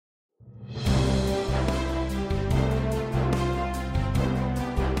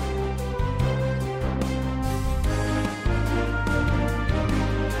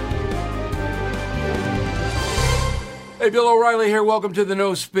Hey, Bill O'Reilly here. Welcome to the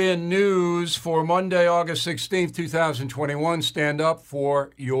No Spin News for Monday, August 16th, 2021. Stand up for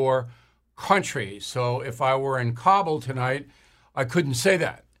your country. So if I were in Kabul tonight, I couldn't say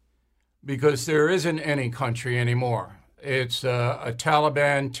that because there isn't any country anymore. It's a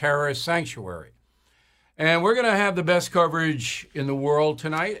Taliban terrorist sanctuary. And we're going to have the best coverage in the world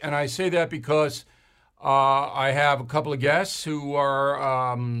tonight. And I say that because I have a couple of guests who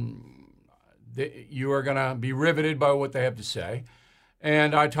are... you are going to be riveted by what they have to say.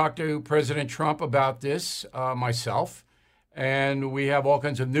 And I talked to President Trump about this myself, and we have all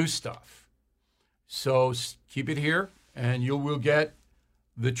kinds of new stuff. So keep it here, and you will get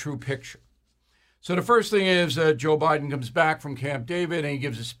the true picture. So the first thing is that Joe Biden comes back from Camp David, and he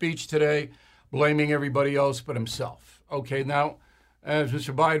gives a speech today blaming everybody else but himself. Okay, now, as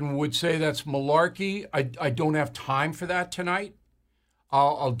Mr. Biden would say, that's malarkey. I don't have time for that tonight.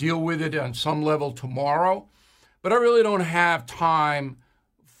 I'll deal with it on some level tomorrow, but I really don't have time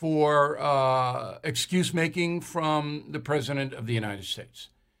for excuse-making from the President of the United States.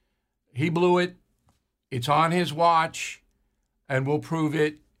 He blew it. It's on his watch, and we'll prove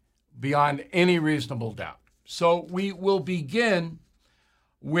it beyond any reasonable doubt. So we will begin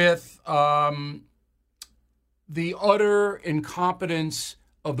with the utter incompetence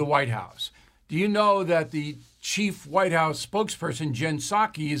of the White House. Do you know that the chief White House spokesperson, Jen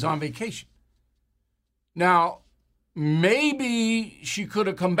Psaki, is on vacation? Now, maybe she could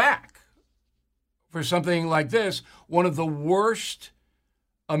have come back for something like this, one of the worst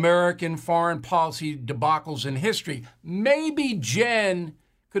American foreign policy debacles in history. Maybe Jen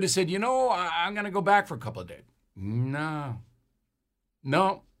could have said, you know, I'm going to go back for a couple of days. No.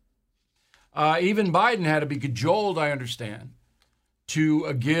 Even Biden had to be cajoled, I understand,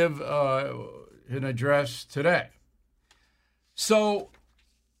 to give an address today. So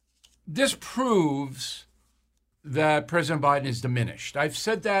this proves that President Biden is diminished. I've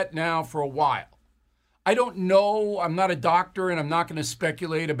said that now for a while. I don't know. I'm not a doctor, and I'm not going to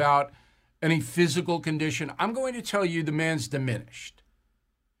speculate about any physical condition. I'm going to tell you the man's diminished.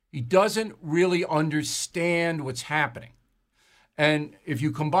 He doesn't really understand what's happening. And if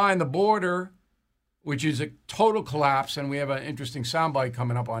you combine the border, which is a total collapse, and we have an interesting soundbite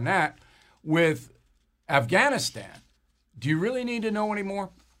coming up on that, with Afghanistan, do you really need to know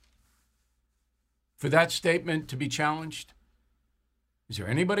anymore for that statement to be challenged? Is there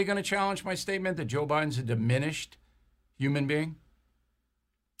anybody going to challenge my statement that Joe Biden's a diminished human being?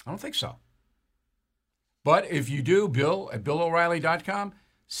 I don't think so. But if you do, Bill at BillO'Reilly.com,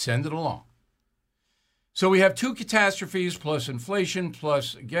 send it along. So we have two catastrophes plus inflation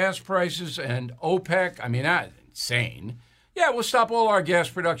plus gas prices and OPEC. I mean, that's insane. Yeah, we'll stop all our gas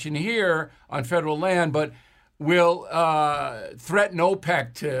production here on federal land, but we'll threaten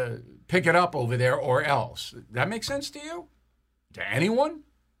OPEC to pick it up over there or else. That makes sense to you? To anyone?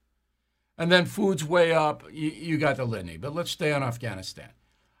 And then food's way up. You got the litany, but let's stay on Afghanistan.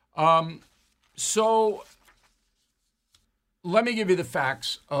 So let me give you the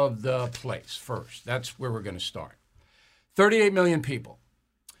facts of the place first. That's where we're going to start. 38 million people,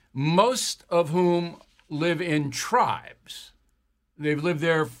 most of whom live in tribes. They've lived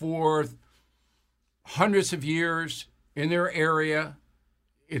there for hundreds of years in their area.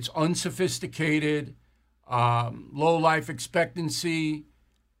 It's unsophisticated, low life expectancy.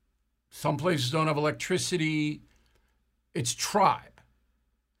 Some places don't have electricity. It's tribe.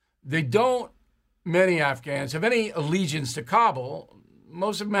 They don't, many Afghans, have any allegiance to Kabul.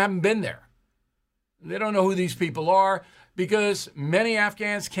 Most of them haven't been there. They don't know who these people are because many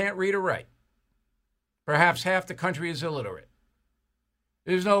Afghans can't read or write. Perhaps half the country is illiterate.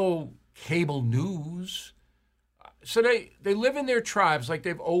 There's no cable news. So they live in their tribes like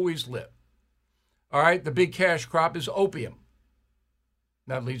they've always lived. All right, the big cash crop is opium.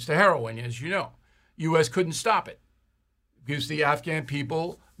 That leads to heroin, as you know. U.S. couldn't stop it because the Afghan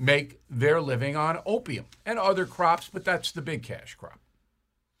people make their living on opium and other crops, but that's the big cash crop.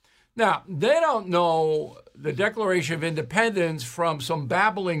 Now, they don't know the Declaration of Independence from some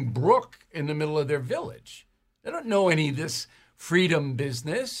babbling brook in the middle of their village. They don't know any of this freedom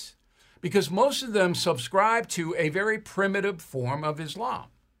business because most of them subscribe to a very primitive form of Islam,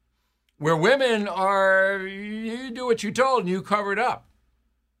 where women are, you do what you're told and you cover it up.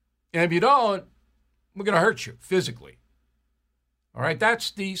 And if you don't, we're going to hurt you physically. All right,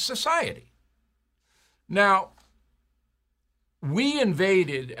 that's the society. Now, we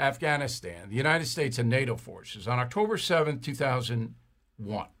invaded Afghanistan, the United States and NATO forces, on October 7th,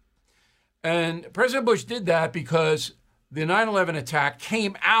 2001. And President Bush did that because the 9/11 attack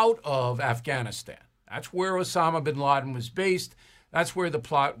came out of Afghanistan. That's where Osama bin Laden was based. That's where the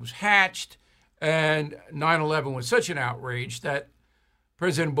plot was hatched. And 9/11 was such an outrage that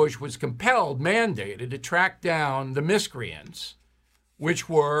President Bush was mandated to track down the miscreants, which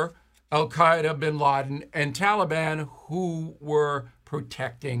were Al-Qaeda, bin Laden, and Taliban, who were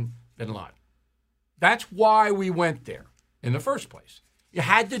protecting bin Laden. That's why we went there in the first place. You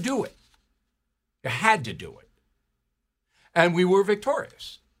had to do it. You had to do it. And we were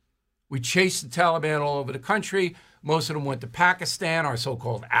victorious. We chased the Taliban all over the country. Most of them went to Pakistan, our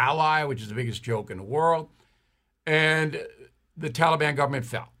so-called ally, which is the biggest joke in the world. And the Taliban government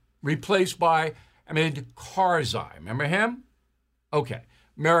fell, replaced by Hamid Karzai. Remember him? Okay.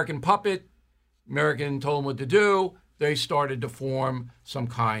 American puppet. American told them what to do. They started to form some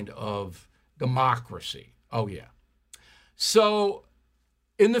kind of democracy. Oh, yeah. So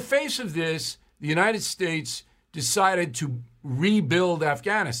in the face of this, the United States decided to rebuild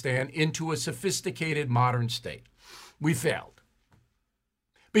Afghanistan into a sophisticated modern state. We failed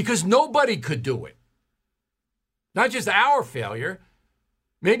because nobody could do it. Not just our failure.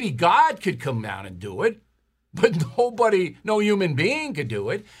 Maybe God could come down and do it, but nobody, no human being could do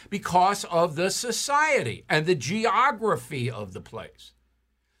it because of the society and the geography of the place.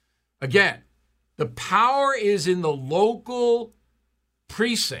 Again, the power is in the local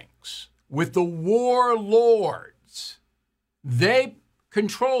precincts with the warlords. They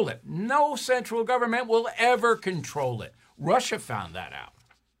control it. No central government will ever control it. Russia found that out.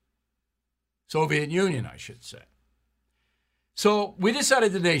 Soviet Union, I should say. So we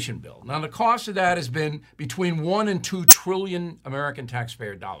decided the nation build. Now, the cost of that has been between 1 and 2 trillion American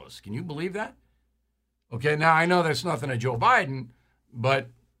taxpayer dollars. Can you believe that? Okay, now I know that's nothing to Joe Biden, but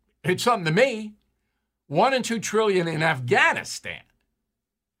it's something to me. 1 and 2 trillion in Afghanistan.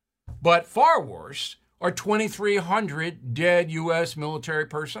 But far worse are 2,300 dead U.S. military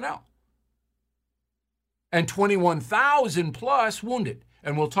personnel and 21,000 plus wounded.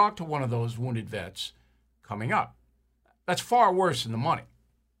 And we'll talk to one of those wounded vets coming up. That's far worse than the money.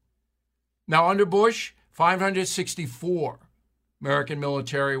 Now, under Bush, 564 American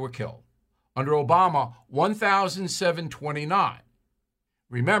military were killed. Under Obama, 1,729.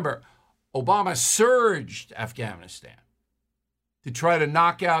 Remember, Obama surged Afghanistan to try to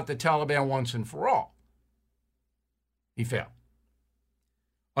knock out the Taliban once and for all. He failed.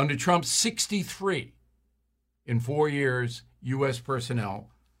 Under Trump, 63 in 4 years, U.S. personnel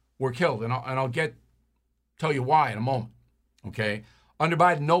were killed. And I'll tell you why in a moment. Okay? Under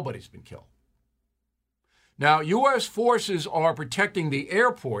Biden, nobody's been killed. Now, U.S. forces are protecting the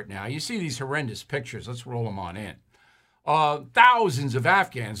airport now. You see these horrendous pictures. Let's roll them on in. Thousands of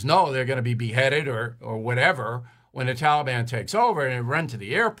Afghans know they're going to be beheaded or whatever when the Taliban takes over and run to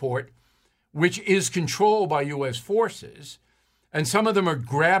the airport, which is controlled by U.S. forces. And some of them are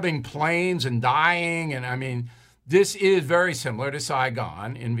grabbing planes and dying. And I mean, this is very similar to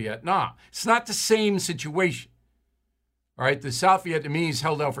Saigon in Vietnam. It's not the same situation. All right, the South Vietnamese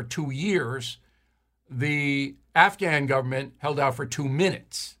held out for 2 years. The Afghan government held out for 2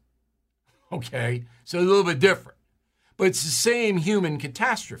 minutes. Okay, so a little bit different. But it's the same human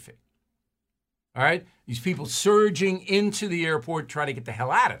catastrophe. All right, these people surging into the airport, trying to get the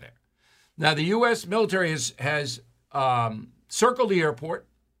hell out of there. Now, the U.S. military has circled the airport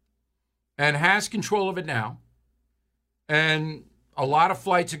and has control of it now. And a lot of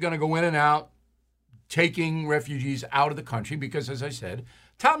flights are going to go in and out, taking refugees out of the country because, as I said,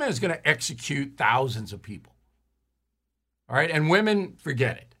 Taliban is going to execute thousands of people. All right, and women,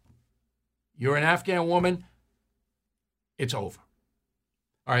 forget it. You're an Afghan woman, it's over.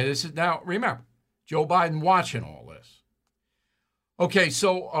 All right, this is now, remember, Joe Biden watching all this. Okay,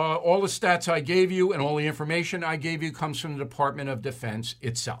 so all the stats I gave you and all the information I gave you comes from the Department of Defense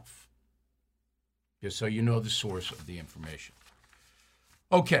itself. Just so you know the source of the information.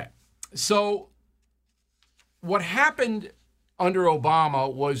 Okay, so what happened under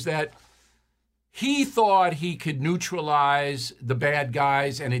Obama was that he thought he could neutralize the bad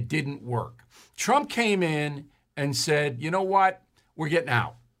guys, and it didn't work. Trump came in and said, you know what, we're getting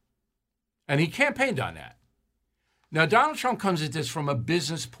out. And he campaigned on that. Now, Donald Trump comes at this from a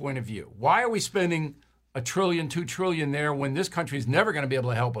business point of view. Why are we spending $1 trillion, $2 trillion there when this country is never going to be able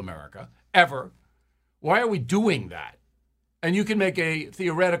to help America, ever? Why are we doing that? And you can make a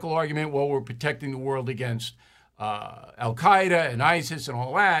theoretical argument, well, we're protecting the world against Al-Qaeda and ISIS and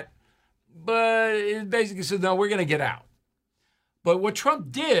all that. But it basically says, no, we're going to get out. But what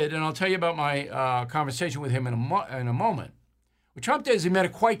Trump did, and I'll tell you about my conversation with him in a moment, what Trump did is he made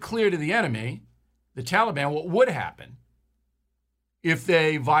it quite clear to the enemy, the Taliban, what would happen if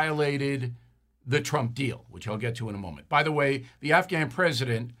they violated the Trump deal, which I'll get to in a moment. By the way, the Afghan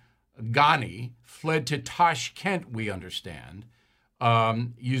president, Ghani, fled to Tashkent, we understand,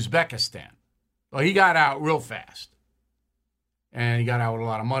 Uzbekistan. Well, he got out real fast. And he got out with a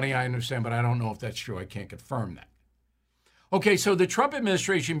lot of money, I understand, but I don't know if that's true. I can't confirm that. Okay, so the Trump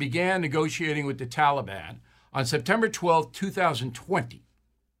administration began negotiating with the Taliban on September 12, 2020,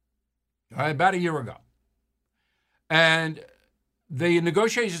 about a year ago. And the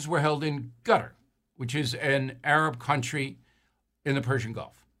negotiations were held in Qatar, which is an Arab country in the Persian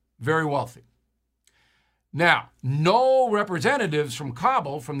Gulf, very wealthy. Now, no representatives from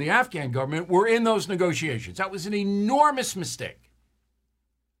Kabul, from the Afghan government, were in those negotiations. That was an enormous mistake.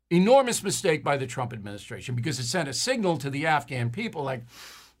 Enormous mistake by the Trump administration because it sent a signal to the Afghan people like,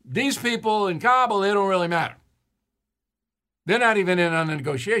 these people in Kabul, they don't really matter. They're not even in on the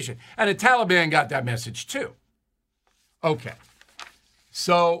negotiation. And the Taliban got that message too. Okay.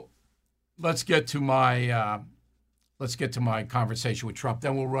 So let's get to my conversation with Trump.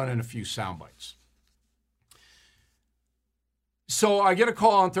 Then we'll run in a few sound bites. So I get a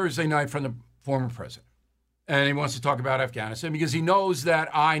call on Thursday night from the former president, and he wants to talk about Afghanistan because he knows that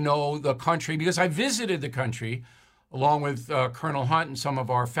I know the country, because I visited the country along with Colonel Hunt and some of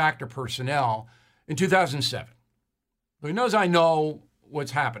our factor personnel in 2007. So he knows I know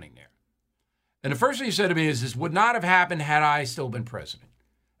what's happening there. And the first thing he said to me is, this would not have happened had I still been president.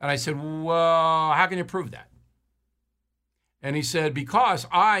 And I said, well, how can you prove that? And he said, because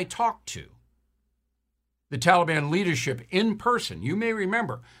I talked to the Taliban leadership in person. You may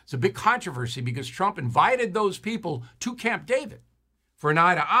remember, it's a big controversy because Trump invited those people to Camp David for an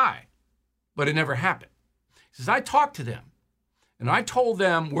eye-to-eye, but it never happened. He says, I talked to them, and I told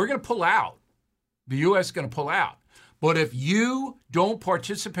them, we're going to pull out. The U.S. is going to pull out. But if you don't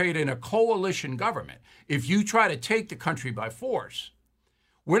participate in a coalition government, if you try to take the country by force,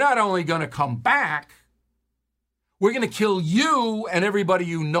 we're not only going to come back, we're going to kill you and everybody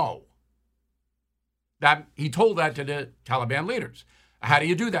you know. That he told that to the Taliban leaders. How do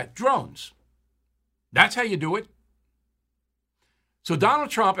you do that? Drones. That's how you do it. So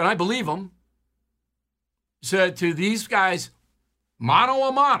Donald Trump, and I believe him, said to these guys, mano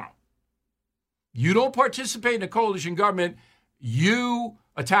a mano, you don't participate in a coalition government, you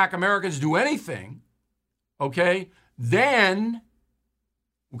attack Americans, do anything, okay, then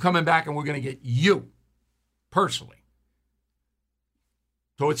we're coming back and we're going to get you personally.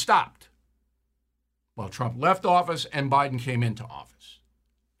 So it stopped. Well, Trump left office and Biden came into office.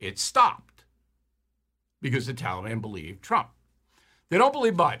 It stopped because the Taliban believed Trump. They don't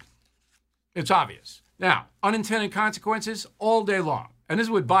believe Biden. It's obvious. Now, unintended consequences all day long. And this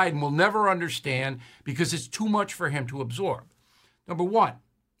is what Biden will never understand because it's too much for him to absorb. Number one,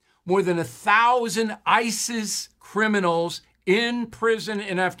 more than 1,000 ISIS criminals in prison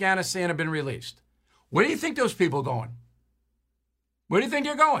in Afghanistan have been released. Where do you think those people are going? Where do you think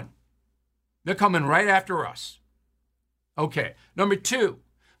they're going? They're coming right after us. Okay. Number two,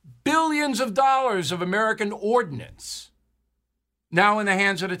 billions of dollars of American ordnance now in the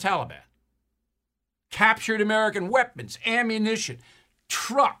hands of the Taliban. Captured American weapons, ammunition,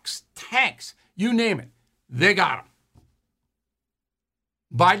 trucks, tanks, you name it. They got them.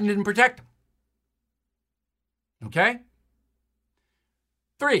 Biden didn't protect them. Okay?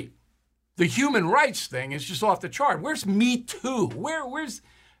 Three, the human rights thing is just off the chart. Where's Me Too? Where's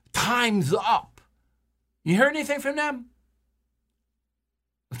Time's Up? You heard anything from them?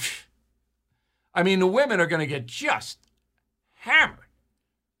 I mean, the women are going to get just hammered.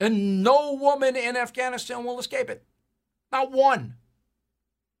 And no woman in Afghanistan will escape it. Not one.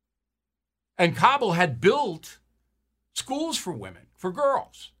 And Kabul had built schools for women, for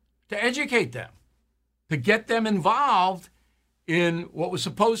girls, to educate them, to get them involved in what was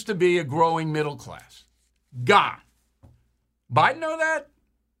supposed to be a growing middle class. Gone. Biden know that?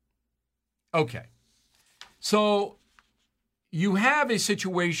 Okay. So you have a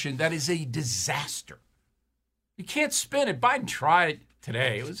situation that is a disaster. You can't spin it. Biden tried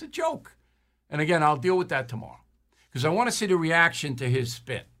today. It was a joke. And again, I'll deal with that tomorrow because I want to see the reaction to his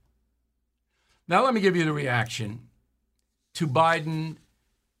spin. Now let me give you the reaction to Biden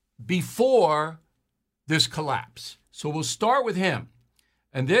before this collapse. So we'll start with him.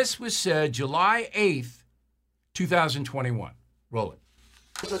 And this was said July 8th, 2021. Roll it.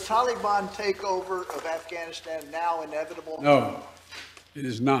 Is the Taliban takeover of Afghanistan now inevitable? No, it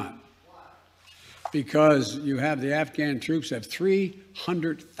is not. Because you have the Afghan troops have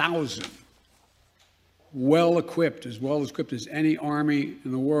 300,000 well-equipped as any army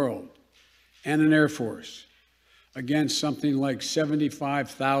in the world, and an air force against something like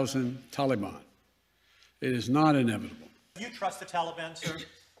 75,000 Taliban. It is not inevitable. Do you trust the Taliban, sir?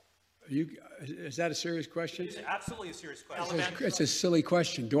 Is that a serious question? It's absolutely a serious question. It's a silly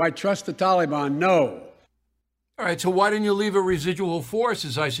question. Do I trust the Taliban? No. All right, so why didn't you leave a residual force,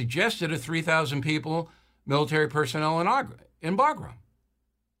 as I suggested, of 3,000 people, military personnel in Bagram?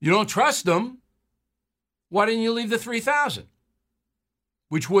 You don't trust them. Why didn't you leave the 3,000?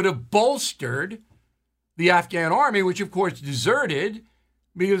 Which would have bolstered the Afghan army, which of course deserted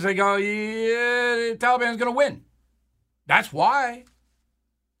because they go, yeah, the Taliban's going to win. That's why.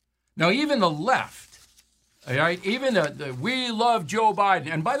 Now, even the left, all right, even we love Joe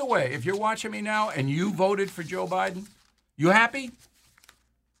Biden. And by the way, if you're watching me now and you voted for Joe Biden, you happy?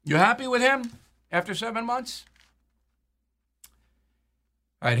 You happy with him after 7 months?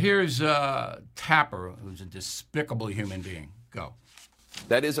 All right, here's Tapper, who's a despicable human being. Go.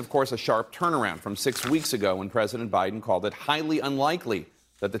 That is, of course, a sharp turnaround from 6 weeks ago when President Biden called it highly unlikely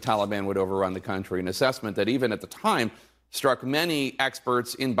that the Taliban would overrun the country, an assessment that even at the time struck many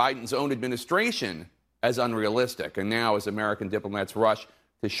experts in Biden's own administration as unrealistic. And now, as American diplomats rush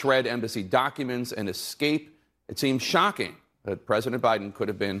to shred embassy documents and escape, it seems shocking that President Biden could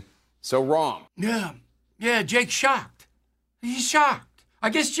have been so wrong. Yeah, Jake's shocked. He's shocked. I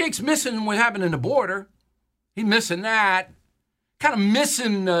guess Jake's missing what happened in the border. He's missing that. Kind of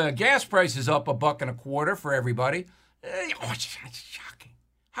missing gas prices up $1.25 for everybody. It's shocking.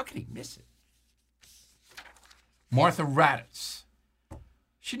 How can he miss it? Martha Raddatz.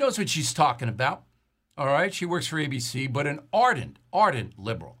 She knows what she's talking about. All right, she works for ABC, but an ardent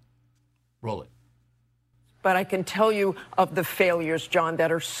liberal. Roll it. But I can tell you of the failures, John,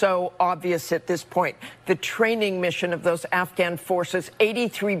 that are so obvious at this point. The training mission of those Afghan forces,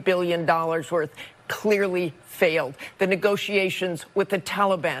 $83 billion worth, clearly failed. The negotiations with the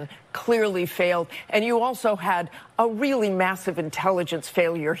Taliban clearly failed. And you also had a really massive intelligence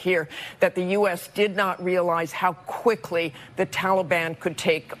failure here, that the U.S. did not realize how quickly the Taliban could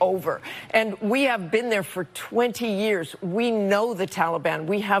take over. And we have been there for 20 years. We know the Taliban.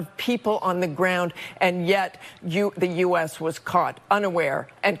 We have people on the ground, and yet the U.S. was caught unaware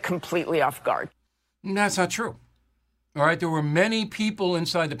and completely off guard. That's not true. All right, there were many people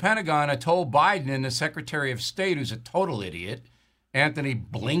inside the Pentagon that told Biden and the Secretary of State, who's a total idiot, Anthony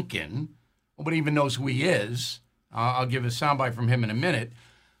Blinken, nobody even knows who he is. I'll give a soundbite from him in a minute.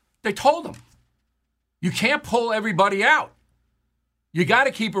 They told him, you can't pull everybody out. You got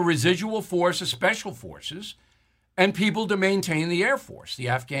to keep a residual force of special forces and people to maintain the Air Force, the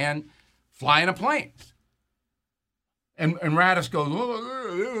Afghan flying a plane. And Raddatz goes,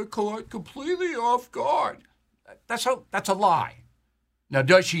 oh, they were caught completely off guard. That's a lie. Now,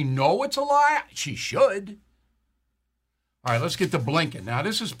 does she know it's a lie? She should. All right, let's get to Blinken. Now,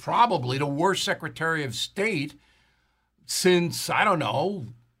 this is probably the worst Secretary of State since, I don't know,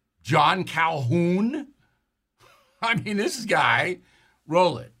 John Calhoun. I mean, this guy,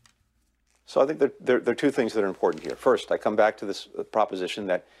 roll it. So I think there are two things that are important here. First, I come back to this proposition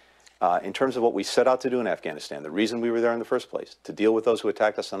that in terms of what we set out to do in Afghanistan, the reason we were there in the first place, to deal with those who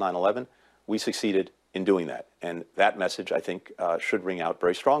attacked us on 9/11, we succeeded in doing that. And that message, I think, should ring out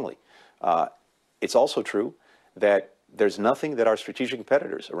very strongly. It's also true that there's nothing that our strategic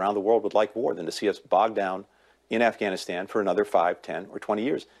competitors around the world would like more than to see us bogged down in Afghanistan for another 5, 10, or 20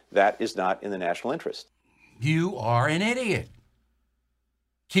 years. That is not in the national interest. You are an idiot.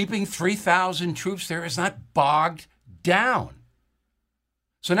 Keeping 3,000 troops there is not bogged down.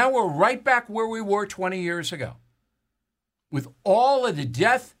 So now we're right back where we were 20 years ago. With all of the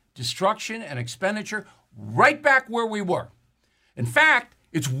death, destruction, and expenditure, right back where we were. In fact,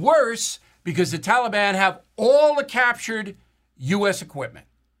 it's worse because the Taliban have all the captured U.S. equipment.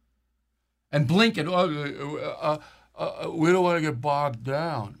 And Blinken, we don't want to get bogged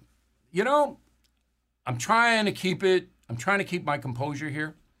down. You know, I'm trying to keep my composure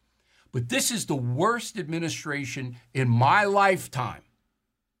here. But this is the worst administration in my lifetime.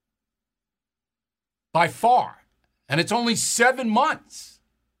 By far. And it's only 7 months.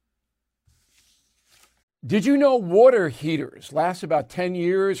 Did you know water heaters last about 10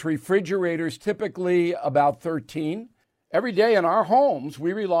 years, refrigerators typically about 13? Every day in our homes,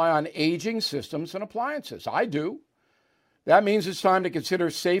 we rely on aging systems and appliances. I do. That means it's time to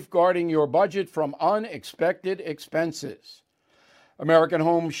consider safeguarding your budget from unexpected expenses. American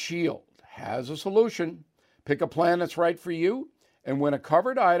Home Shield has a solution. Pick a plan that's right for you, and when a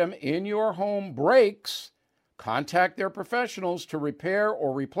covered item in your home breaks, contact their professionals to repair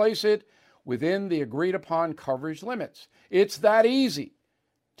or replace it within the agreed-upon coverage limits. It's that easy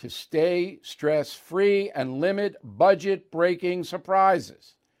to stay stress-free and limit budget-breaking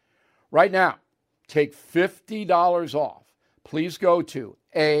surprises. Right now, take $50 off. Please go to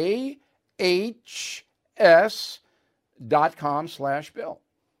ahs.com/bill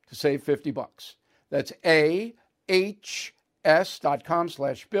to save $50. That's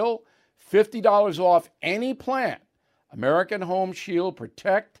ahs.com/bill. $50 off any plan. American Home Shield,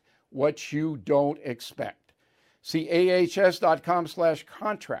 protect what you don't expect. See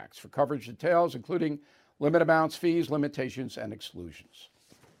ahs.com/contracts for coverage details, including limit amounts, fees, limitations, and exclusions.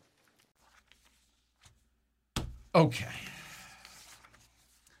 Okay.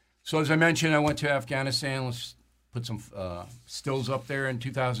 So as I mentioned, I went to Afghanistan. Let's put some stills up there in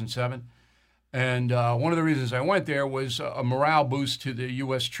 2007. And one of the reasons I went there was a morale boost to the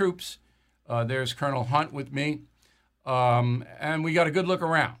U.S. troops. There's Colonel Hunt with me. And we got a good look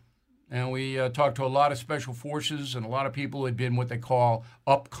around. And we talked to a lot of special forces and a lot of people who had been what they call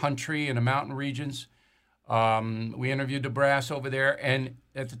up country in the mountain regions. We interviewed the brass over there. And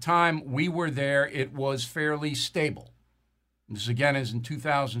at the time we were there, it was fairly stable. This, again, is in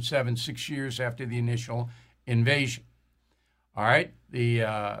 2007, 6 years after the initial invasion. All right. The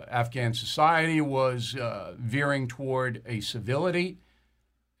Afghan society was veering toward a civility.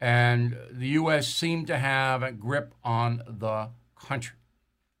 And the U.S. seemed to have a grip on the country.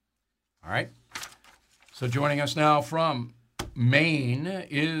 All right. So joining us now from Maine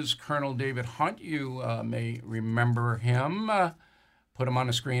is Colonel David Hunt. You may remember him. Put him on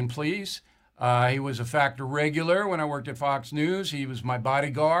the screen, please. He was a Factor regular when I worked at Fox News. He was my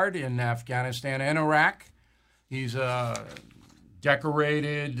bodyguard in Afghanistan and Iraq. He's a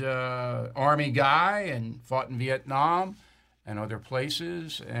decorated Army guy and fought in Vietnam and other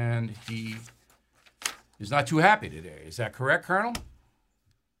places, and he is not too happy today. Is that correct, Colonel?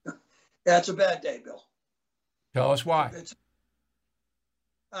 Yeah, it's a bad day, Bill. Tell us why.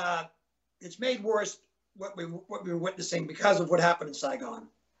 It's made worse what we were witnessing because of what happened in Saigon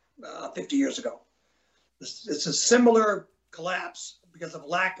 50 years ago. It's a similar collapse because of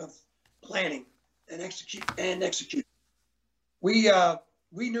lack of planning and execution.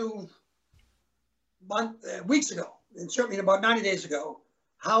 We knew weeks ago, and certainly about 90 days ago,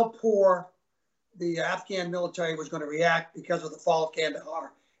 how poor the Afghan military was going to react because of the fall of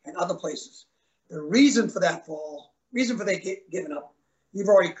Kandahar and other places. The reason for that fall, reason for they giving up, you've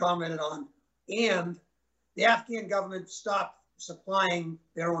already commented on, and the Afghan government stopped supplying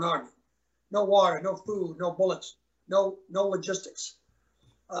their own army. No water, no food, no bullets, no logistics.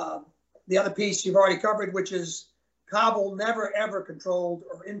 The other piece you've already covered, which is Kabul never, ever controlled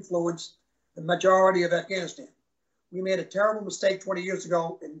or influenced the majority of Afghanistan. We made a terrible mistake 20 years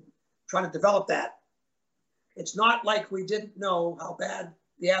ago in trying to develop that. It's not like we didn't know how bad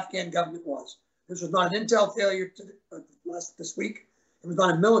the Afghan government was. This was not an intel failure this week. It was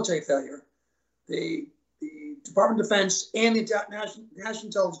not a military failure. The Department of Defense and the national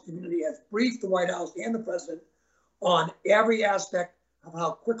intelligence community has briefed the White House and the president on every aspect of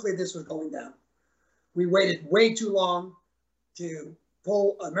how quickly this was going down. We waited way too long to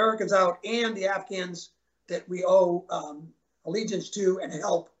pull Americans out and the Afghans that we owe allegiance to and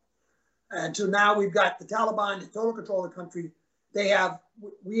help. Until now, we've got the Taliban in total control of the country.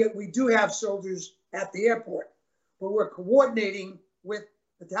 We do have soldiers at the airport, but we're coordinating with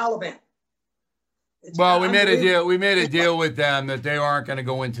the Taliban. Well, we made a deal. We made a deal with them that they aren't going to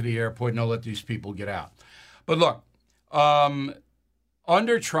go into the airport and they'll let these people get out. But look,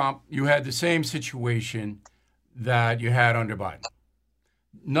 under Trump, you had the same situation that you had under Biden.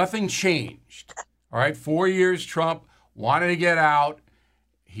 Nothing changed. All right, 4 years, Trump wanted to get out.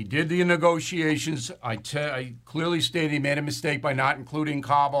 He did the negotiations. I clearly stated he made a mistake by not including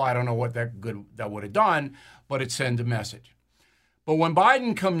Kabul. I don't know what that would have done, but it sends a message. But when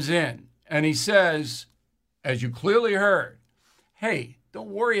Biden comes in and he says, as you clearly heard, hey, don't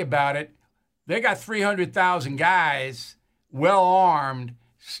worry about it. They got 300,000 guys, well-armed.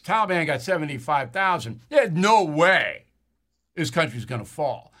 Taliban got 75,000. There's no way this country's going to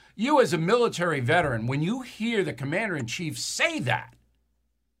fall. You as a military veteran, when you hear the commander-in-chief say that,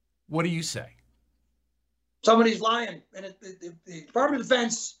 what do you say? Somebody's lying. And the Department of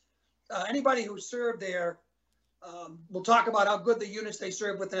Defense, anybody who served there will talk about how good the units they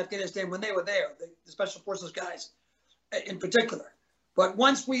served with in Afghanistan when they were there, the Special Forces guys in particular. But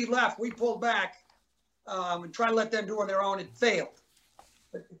once we left, we pulled back and tried to let them do it on their own. It failed.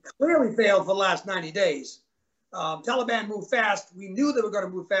 It clearly failed for the last 90 days. Taliban moved fast. We knew they were going to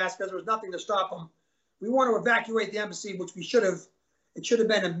move fast because there was nothing to stop them. We want to evacuate the embassy, which we should have. It should have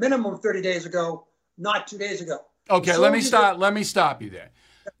been a minimum 30 days ago, not 2 days ago. Okay, let me stop you there.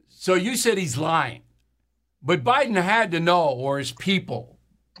 So you said he's lying. But Biden had to know, or his people,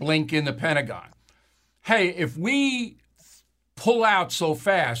 blink in the Pentagon, hey, if we pull out so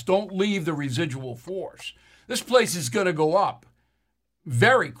fast, don't leave the residual force, this place is going to go up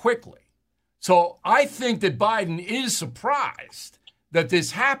very quickly. So I think that Biden is surprised that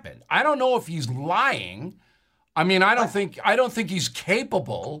this happened. I don't know if he's lying. I mean, I don't think he's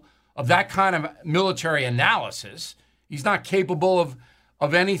capable of that kind of military analysis. He's not capable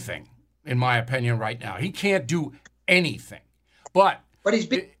of anything, in my opinion, right now. He can't do anything. But he's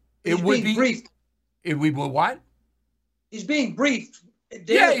being briefed. It would be what? He's being briefed.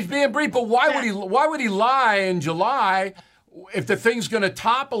 Yeah, he's being briefed. But why would he lie in July if the thing's going to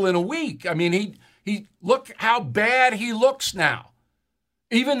topple in a week? I mean, he look how bad he looks now.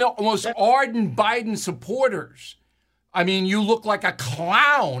 Even the most ardent Biden supporters. I mean, you look like a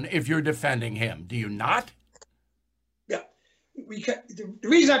clown if you're defending him. Do you not? Yeah. The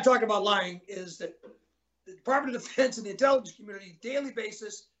reason I'm talking about lying is that the Department of Defense and the intelligence community, daily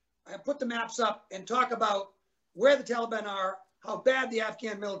basis, I put the maps up and talk about where the Taliban are, how bad the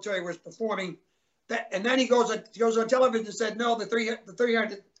Afghan military was performing. And then he goes on television and said, no, the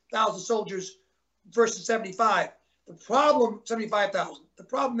 300,000 soldiers versus 75. The problem, 75,000. The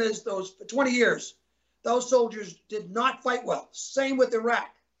problem is for 20 years, those soldiers did not fight well. Same with Iraq.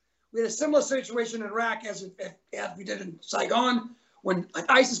 We had a similar situation in Iraq as we did in Saigon when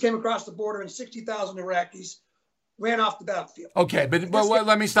ISIS came across the border and 60,000 Iraqis ran off the battlefield. Okay, but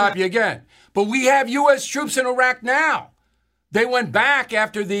let me stop you again. But we have U.S. troops in Iraq now. They went back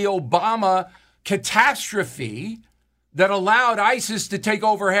after the Obama catastrophe that allowed ISIS to take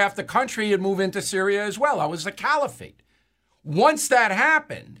over half the country and move into Syria as well. That was the caliphate. Once that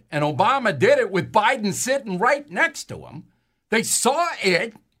happened, and Obama did it with Biden sitting right next to him, they saw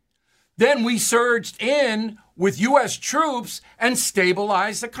it, then we surged in with U.S. troops and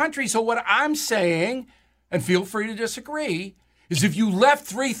stabilized the country. So what I'm saying, and feel free to disagree, is if you left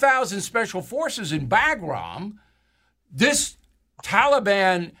 3,000 special forces in Bagram, this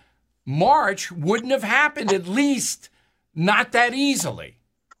Taliban march wouldn't have happened, at least not that easily.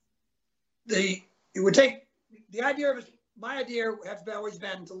 My idea has always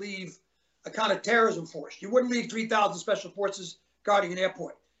been to leave a counterterrorism force. You wouldn't leave 3,000 special forces guarding an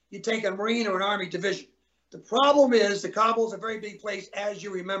airport. You'd take a Marine or an Army division. The problem is that Kabul is a very big place, as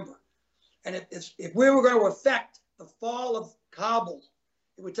you remember. And if we were going to affect the fall of Kabul,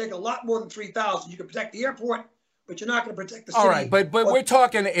 it would take a lot more than 3,000. You could protect the airport, but you're not going to protect the city. All right, but we're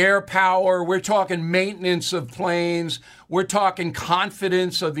talking air power. We're talking maintenance of planes. We're talking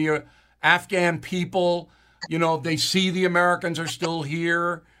confidence of the Afghan people. You know, they see the Americans are still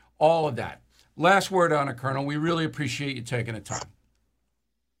here, all of that. Last word on it, Colonel. We really appreciate you taking the time.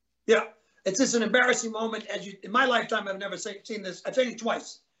 Yeah, it's just an embarrassing moment. In my lifetime, I've never seen this. I've seen it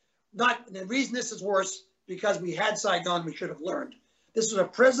twice. The reason this is worse, because we had Saigon, we should have learned. This was a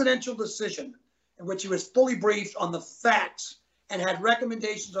presidential decision in which he was fully briefed on the facts and had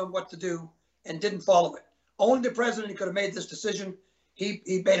recommendations on what to do and didn't follow it. Only the president could have made this decision.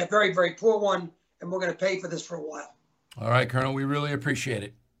 He made a very, very poor one, and we're going to pay for this for a while. All right, Colonel, we really appreciate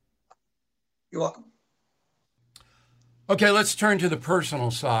it. You're welcome. Okay, let's turn to the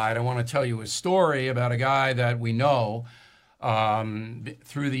personal side. I want to tell you a story about a guy that we know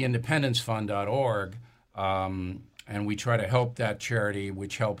through the independencefund.org, and we try to help that charity,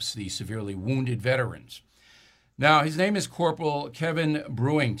 which helps the severely wounded veterans. Now, his name is Corporal Kevin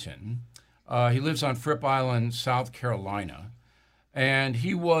Brewington. He lives on Fripp Island, South Carolina, and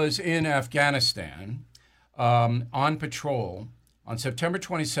he was in Afghanistan on patrol on September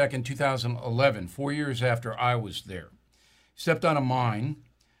 22nd, 2011, 4 years after I was there. Stepped on a mine.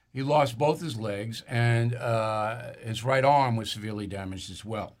 He lost both his legs, and his right arm was severely damaged as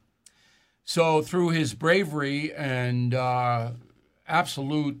well. So through his bravery and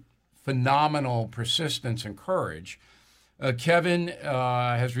absolute phenomenal persistence and courage, Kevin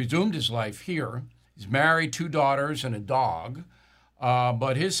has resumed his life here. He's married, 2 daughters, and a dog.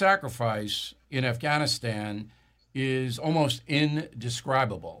 But his sacrifice in Afghanistan is almost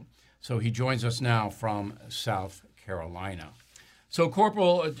indescribable. So he joins us now from South Carolina. So,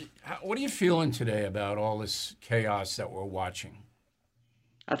 Corporal, what are you feeling today about all this chaos that we're watching?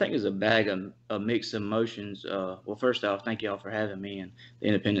 I think it's a bag of mixed emotions. Well, first off, thank y'all for having me and the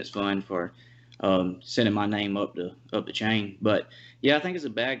Independence Fund for sending my name up the chain. But yeah, I think it's a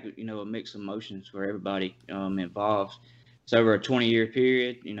bag, of mixed emotions for everybody involved. It's over a 20-year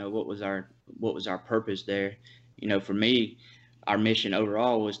period. What was our purpose there? For me, our mission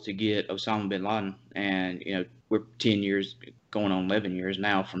overall was to get Osama bin Laden, and we're 10 years, going on 11 years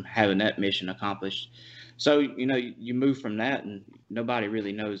now from having that mission accomplished. So you move from that, and nobody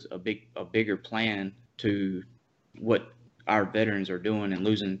really knows a bigger plan to what our veterans are doing and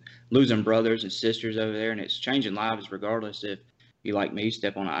losing brothers and sisters over there, and it's changing lives regardless if you, like me,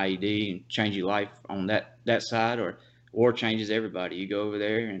 step on an IED and change your life on that side, or war changes everybody. You go over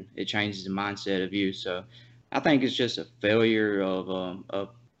there and it changes the mindset of you. So I think it's just a failure of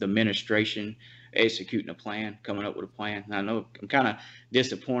the administration executing a plan, coming up with a plan. And I know I'm kind of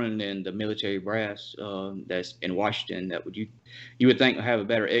disappointed in the military brass that's in Washington that you would think would have a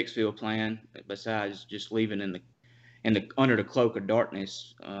better exfil plan besides just leaving in the under the cloak of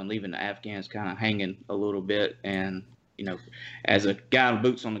darkness, leaving the Afghans kind of hanging a little bit. And as a guy with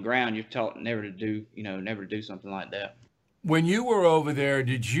boots on the ground, you're taught never to do something like that. When you were over there,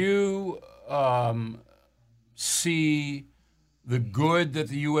 did you see the good that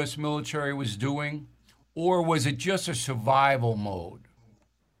the U.S. military was doing, or was it just a survival mode?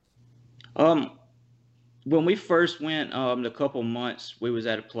 When we first went, a couple months, we was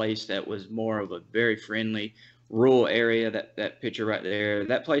at a place that was more of a very friendly rural area. That picture right there,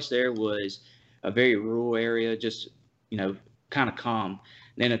 that place there was a very rural area, just kind of calm.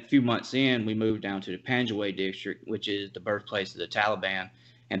 Then a few months in, we moved down to the Panjwai district, which is the birthplace of the Taliban,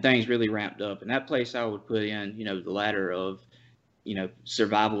 and things really ramped up. And that place I would put in, the ladder of,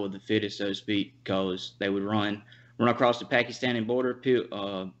 survival of the fittest, so to speak, because they would run across the Pakistani border,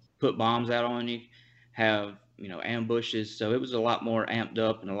 put bombs out on you, have, ambushes. So it was a lot more amped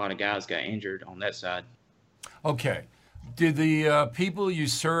up, and a lot of guys got injured on that side. Okay. Did the people you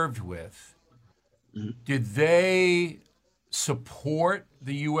served with, did they support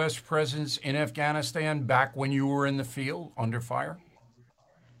the U.S. presence in Afghanistan back when you were in the field under fire?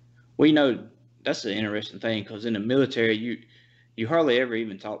 Well, that's an interesting thing, because in the military, you hardly ever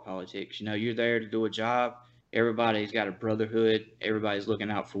even talk politics. You're there to do a job. Everybody's got a brotherhood. Everybody's looking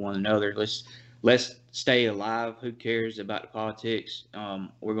out for one another. Let's stay alive. Who cares about the politics?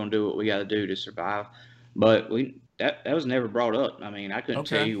 We're going to do what we got to do to survive. But that was never brought up. I mean, I couldn't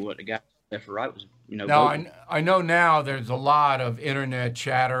tell you what the guy left or right was. Now, I know now there's a lot of internet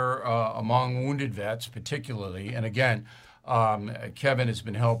chatter among wounded vets, particularly. And again, Kevin has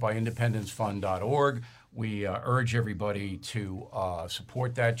been helped by independencefund.org. We urge everybody to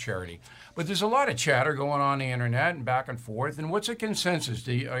support that charity. But there's a lot of chatter going on the internet and back and forth. And what's the consensus?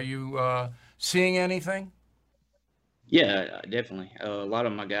 Are you seeing anything? Yeah, definitely. A lot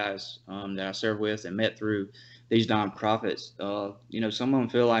of my guys that I served with and met through these nonprofits, some of them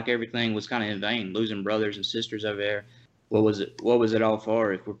feel like everything was kind of in vain, losing brothers and sisters over there. What was it all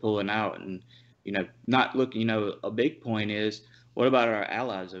for if we're pulling out? And, not looking, a big point is, what about our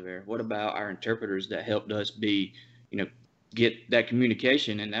allies over there? What about our interpreters that helped us get that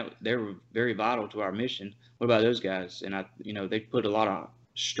communication, and that they were very vital to our mission? What about those guys? And they put a lot of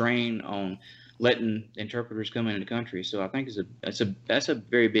strain on letting interpreters come into the country. So I think that's a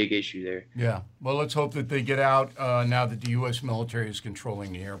very big issue there. Yeah. Well, let's hope that they get out now that the U.S. military is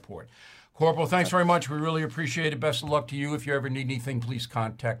controlling the airport. Corporal, thanks very much. We really appreciate it. Best of luck to you. If you ever need anything, please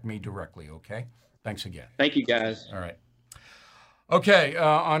contact me directly, okay? Thanks again. Thank you, guys. All right. Okay,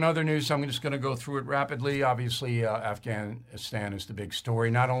 on other news, I'm just going to go through it rapidly. Obviously, Afghanistan is the big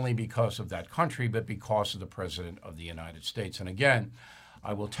story, not only because of that country, but because of the President of the United States. And again,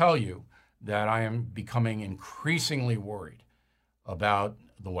 I will tell you that I am becoming increasingly worried about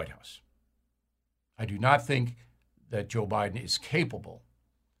the White House. I do not think that Joe Biden is capable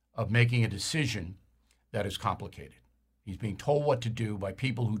of making a decision that is complicated. He's being told what to do by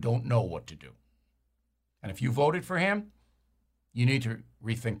people who don't know what to do. And if you voted for him, you need to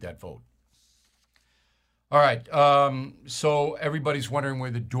rethink that vote. All right, so everybody's wondering where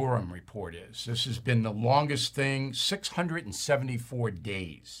the Durham report is. This has been the longest thing, 674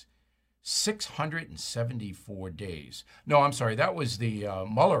 days. 674 days. No, I'm sorry, that was the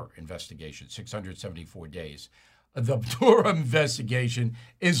Mueller investigation, 674 days. The Durham investigation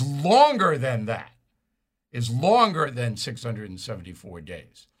is longer than that, is longer than 674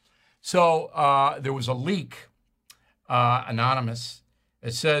 days. So there was a leak, anonymous.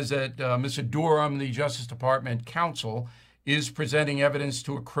 It says that Mr. Durham, the Justice Department counsel, is presenting evidence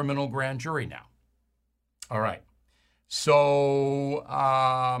to a criminal grand jury now. All right. So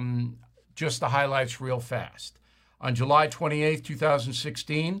just the highlights real fast. On July 28,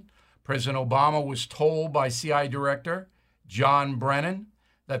 2016, President Obama was told by CIA Director John Brennan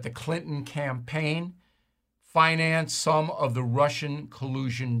that the Clinton campaign financed some of the Russian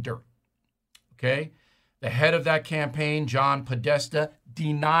collusion dirt. Okay? The head of that campaign, John Podesta,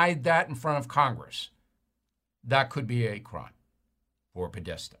 denied that in front of Congress. That could be a crime for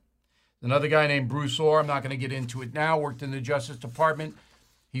Podesta. Another guy named Bruce Orr, I'm not going to get into it now, worked in the Justice Department.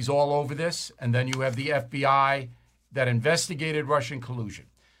 He's all over this. And then you have the FBI that investigated Russian collusion.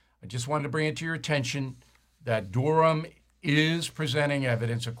 I just wanted to bring it to your attention that Durham is presenting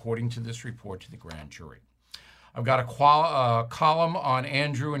evidence, according to this report, to the grand jury. I've got a column on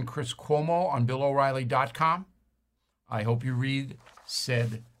Andrew and Chris Cuomo on BillO'Reilly.com. I hope you read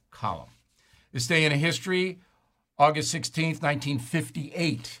said column. This day in history, August 16th,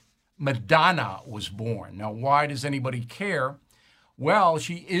 1958, Madonna was born. Now, why does anybody care? Well,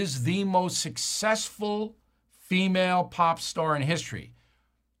 she is the most successful female pop star in history.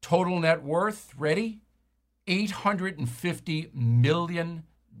 Total net worth, ready? $850 million.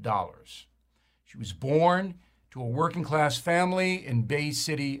 She was born to a working class family in Bay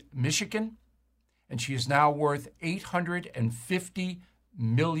City, Michigan, and she is now worth $850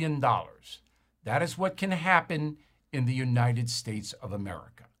 million. That is what can happen in the United States of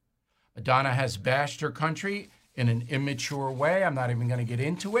America. Madonna has bashed her country in an immature way. I'm not even going to get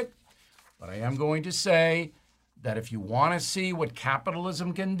into it, but I am going to say that if you want to see what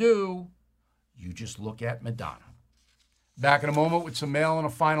capitalism can do, you just look at Madonna. Back in a moment with some mail and a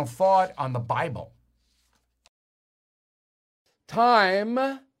final thought on the Bible.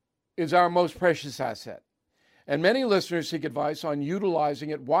 Time is our most precious asset, and many listeners seek advice on utilizing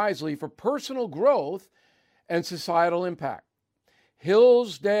it wisely for personal growth and societal impact.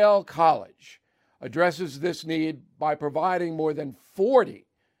 Hillsdale College addresses this need by providing more than 40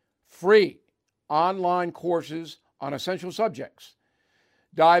 free online courses on essential subjects.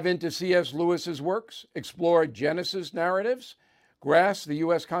 Dive into C.S. Lewis's works, explore Genesis narratives, grasp the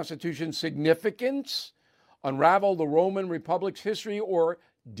U.S. Constitution's significance, unravel the Roman Republic's history, or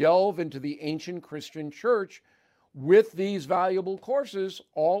delve into the ancient Christian church with these valuable courses,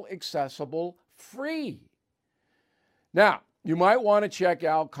 all accessible free. Now, you might want to check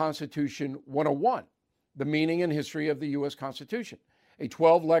out Constitution 101, the meaning and history of the U.S. Constitution, a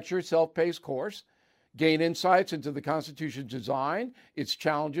 12-lecture self-paced course. Gain insights into the Constitution's design, its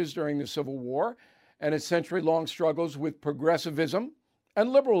challenges during the Civil War, and its century-long struggles with progressivism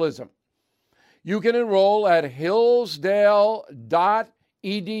and liberalism. You can enroll at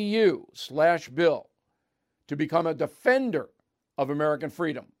hillsdale.edu/bill to become a defender of American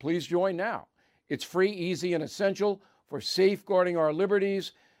freedom. Please join now. It's free, easy, and essential for safeguarding our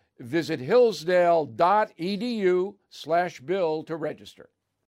liberties. Visit hillsdale.edu/bill to register.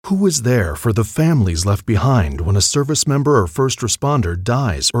 Who is there for the families left behind when a service member or first responder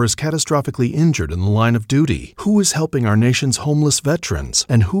dies or is catastrophically injured in the line of duty? Who is helping our nation's homeless veterans?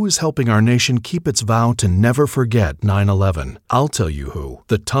 And who is helping our nation keep its vow to never forget 9/11? I'll tell you who.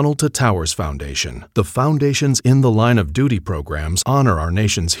 The Tunnel to Towers Foundation. The foundation's In the Line of Duty programs honor our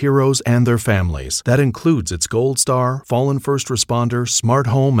nation's heroes and their families. That includes its Gold Star, Fallen First Responder, Smart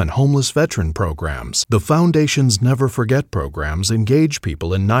Home, and Homeless Veteran programs. The foundation's Never Forget programs engage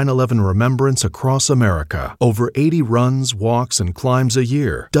people in 9/11 remembrance across America. Over 80 runs, walks, and climbs a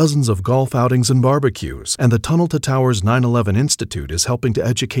year, dozens of golf outings and barbecues, and the Tunnel to Towers 9/11 Institute is helping to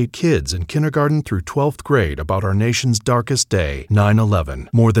educate kids in kindergarten through 12th grade about our nation's darkest day, 9/11.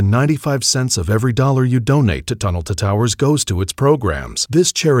 More than 95 cents of every dollar you donate to Tunnel to Towers goes to its programs.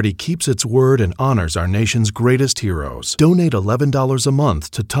 This charity keeps its word and honors our nation's greatest heroes. Donate $11 a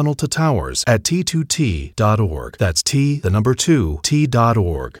month to Tunnel to Towers at T2T.org. That's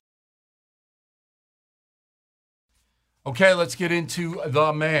T2T.org. Okay, let's get into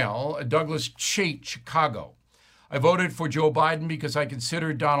the mail. Douglas Chait, Chicago. I voted for Joe Biden because I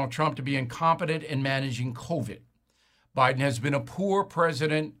consider Donald Trump to be incompetent in managing COVID. Biden has been a poor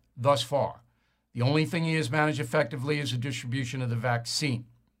president thus far. The only thing he has managed effectively is the distribution of the vaccine.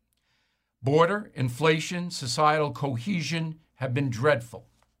 Border, inflation, societal cohesion have been dreadful.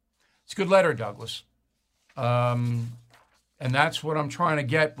 It's a good letter, Douglas. And that's what I'm trying to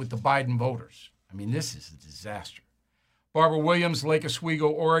get with the Biden voters. I mean, this is a disaster. Barbara Williams, Lake Oswego,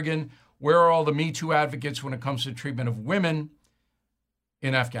 Oregon. Where are all the Me Too advocates when it comes to treatment of women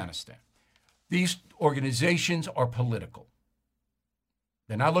in Afghanistan? These organizations are political.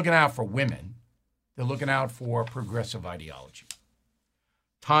 They're not looking out for women. They're looking out for progressive ideology.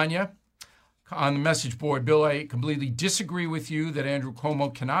 Tanya, on the message board, Bill, I completely disagree with you that Andrew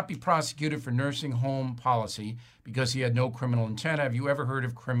Cuomo cannot be prosecuted for nursing home policy because he had no criminal intent. Have you ever heard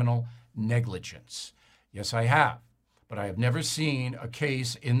of criminal negligence? Yes, I have. But I have never seen a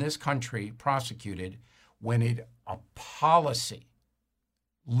case in this country prosecuted when a policy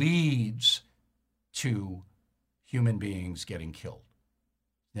leads to human beings getting killed.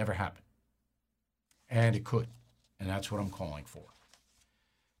 Never happened. And it could. And that's what I'm calling for.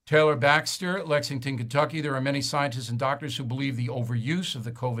 Taylor Baxter, Lexington, Kentucky. There are many scientists and doctors who believe the overuse of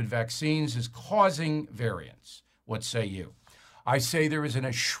the COVID vaccines is causing variants. What say you? I say there isn't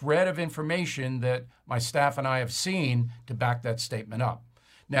a shred of information that my staff and I have seen to back that statement up.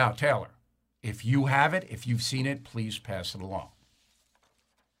 Now, Taylor, if you have it, if you've seen it, please pass it along.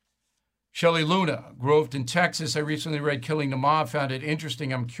 Shelley Luna, Groveton, Texas. I recently read Killing the Mob, found it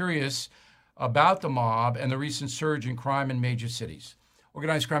interesting. I'm curious about the mob and the recent surge in crime in major cities.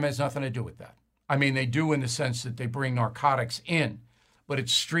 Organized crime has nothing to do with that. I mean, they do in the sense that they bring narcotics in, but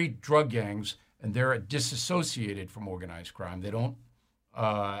it's street drug gangs, and they're disassociated from organized crime. They don't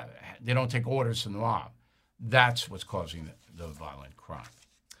take orders from the mob. That's what's causing the violent crime.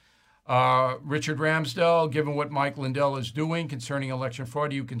 Richard Ramsdell, given what Mike Lindell is doing concerning election fraud,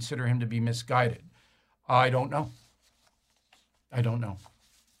 do you consider him to be misguided? I don't know. I don't know.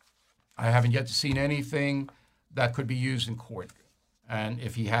 I haven't yet seen anything that could be used in court. And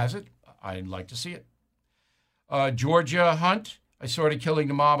if he has it, I'd like to see it. Georgia Hunt, I started killing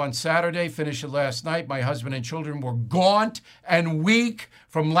the mob on Saturday, finished it last night. My husband and children were gaunt and weak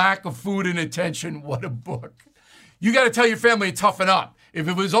from lack of food and attention. What a book. You got to tell your family to toughen up. If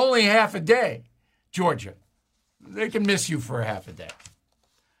it was only half a day, Georgia, they can miss you for a half a day.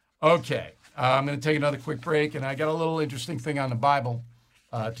 Okay, I'm going to take another quick break, and I got a little interesting thing on the Bible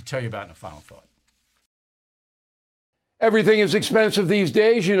to tell you about in a final thought. Everything is expensive these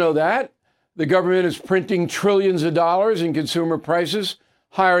days, you know that. The government is printing trillions of dollars and consumer prices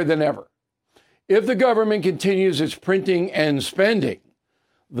higher than ever. If the government continues its printing and spending,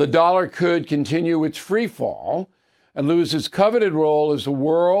 the dollar could continue its free fall and lose its coveted role as the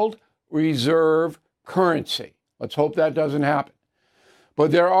world reserve currency. Let's hope that doesn't happen.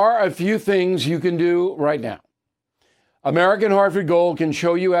 But there are a few things you can do right now. American Hartford Gold can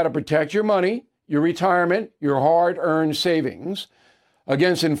show you how to protect your money, your retirement, your hard-earned savings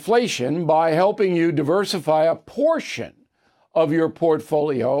against inflation by helping you diversify a portion of your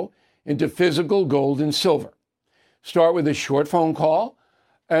portfolio into physical gold and silver. Start with a short phone call,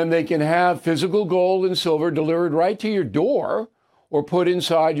 and they can have physical gold and silver delivered right to your door or put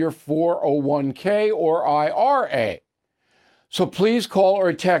inside your 401k or IRA. So please call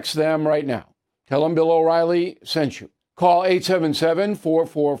or text them right now. Tell them Bill O'Reilly sent you. Call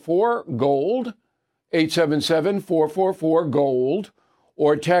 877-444-GOLD, 877-444-GOLD,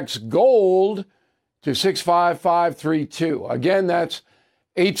 or text GOLD to 65532. Again, that's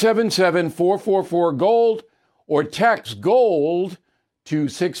 877-444-GOLD, or text GOLD to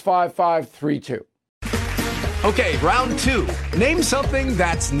 65532. Okay, round two. Name something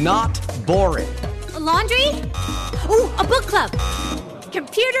that's not boring. A laundry? Ooh, a book club.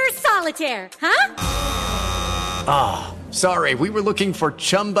 Computer solitaire, huh? Ah, sorry, we were looking for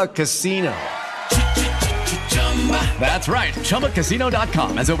Chumba Casino. That's right,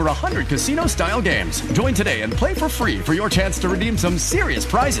 ChumbaCasino.com has over 100 casino-style games. Join today and play for free for your chance to redeem some serious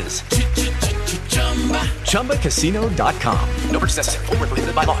prizes. ChumbaCasino.com. No purchase necessary. Void where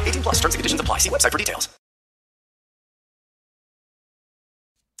prohibited by law. 18 plus. Terms and conditions apply. See website for details.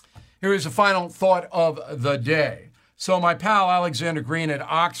 Here is a final thought of the day. So my pal Alexander Green at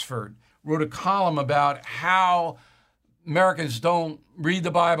Oxford wrote a column about how Americans don't read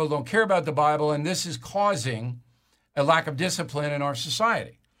the Bible, don't care about the Bible, and this is causing a lack of discipline in our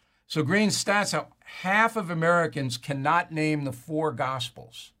society. So Green's stats out, half of Americans cannot name the four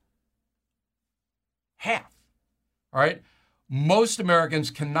Gospels. Half. All right? Most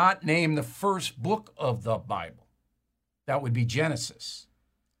Americans cannot name the first book of the Bible. That would be Genesis.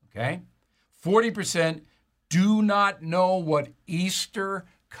 Okay? 40% do not know what Easter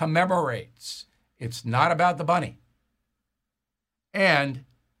commemorates. It's not about the bunny. And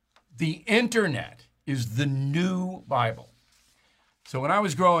the internet is the new Bible. So when I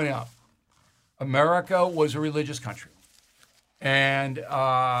was growing up, America was a religious country. And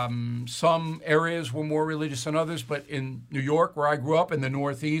some areas were more religious than others, but in New York, where I grew up, in the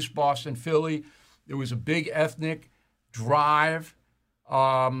Northeast, Boston, Philly, there was a big ethnic drive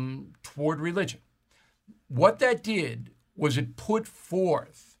toward religion. What that did was it put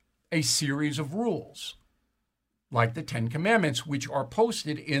forth a series of rules, like the Ten Commandments, which are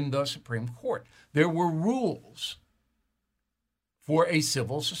posted in the Supreme Court. There were rules for a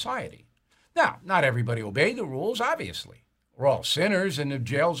civil society. Now, not everybody obeyed the rules, obviously. We're all sinners, and the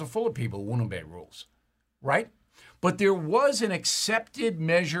jails are full of people who won't obey rules, right? But there was an accepted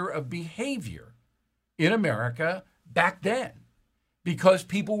measure of behavior in America back then because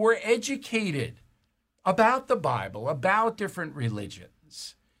people were educated about the Bible, about different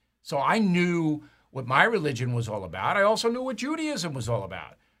religions. So I knew what my religion was all about. I also knew what Judaism was all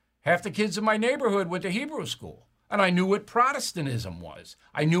about. Half the kids in my neighborhood went to Hebrew school, and I knew what Protestantism was.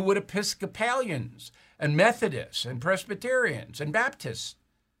 I knew what Episcopalians and Methodists and Presbyterians and Baptists.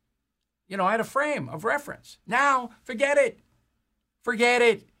 You know, I had a frame of reference. Now, forget it. Forget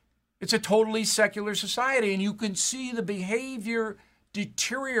it. It's a totally secular society, and you can see the behavior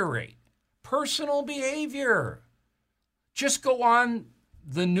deteriorate. Personal behavior. Just go on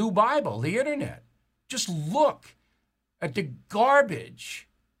the new Bible, the internet. Just look at the garbage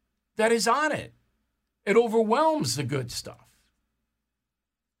that is on it. It overwhelms the good stuff.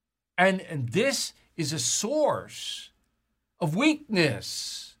 And this is a source of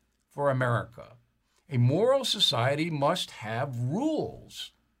weakness for America. A moral society must have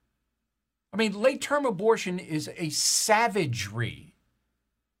rules. I mean, late-term abortion is a savagery.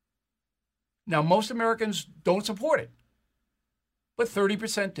 Now, most Americans don't support it, but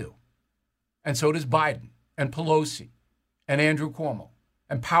 30% do. And so does Biden and Pelosi and Andrew Cuomo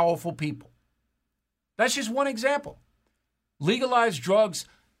and powerful people. That's just one example. Legalized drugs,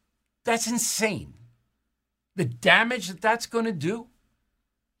 that's insane. The damage that that's going to do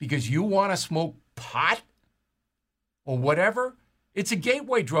because you want to smoke pot or whatever, it's a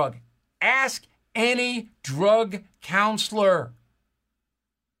gateway drug. Ask any drug counselor.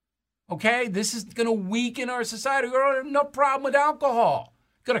 Okay? This is going to weaken our society. We don't have enough problem with alcohol.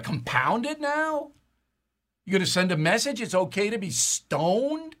 Going to compound it now? You're going to send a message it's okay to be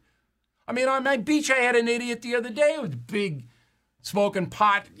stoned? I mean, on my beach, I had an idiot the other day who was big smoking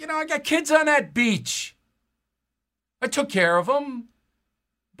pot. You know, I got kids on that beach. I took care of them.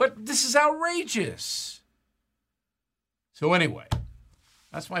 But this is outrageous. So anyway,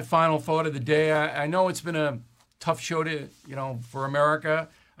 that's my final thought of the day. I know it's been a tough show to, for America.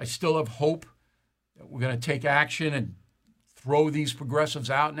 I still have hope that we're going to take action and throw these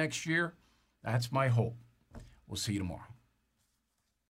progressives out next year. That's my hope. We'll see you tomorrow.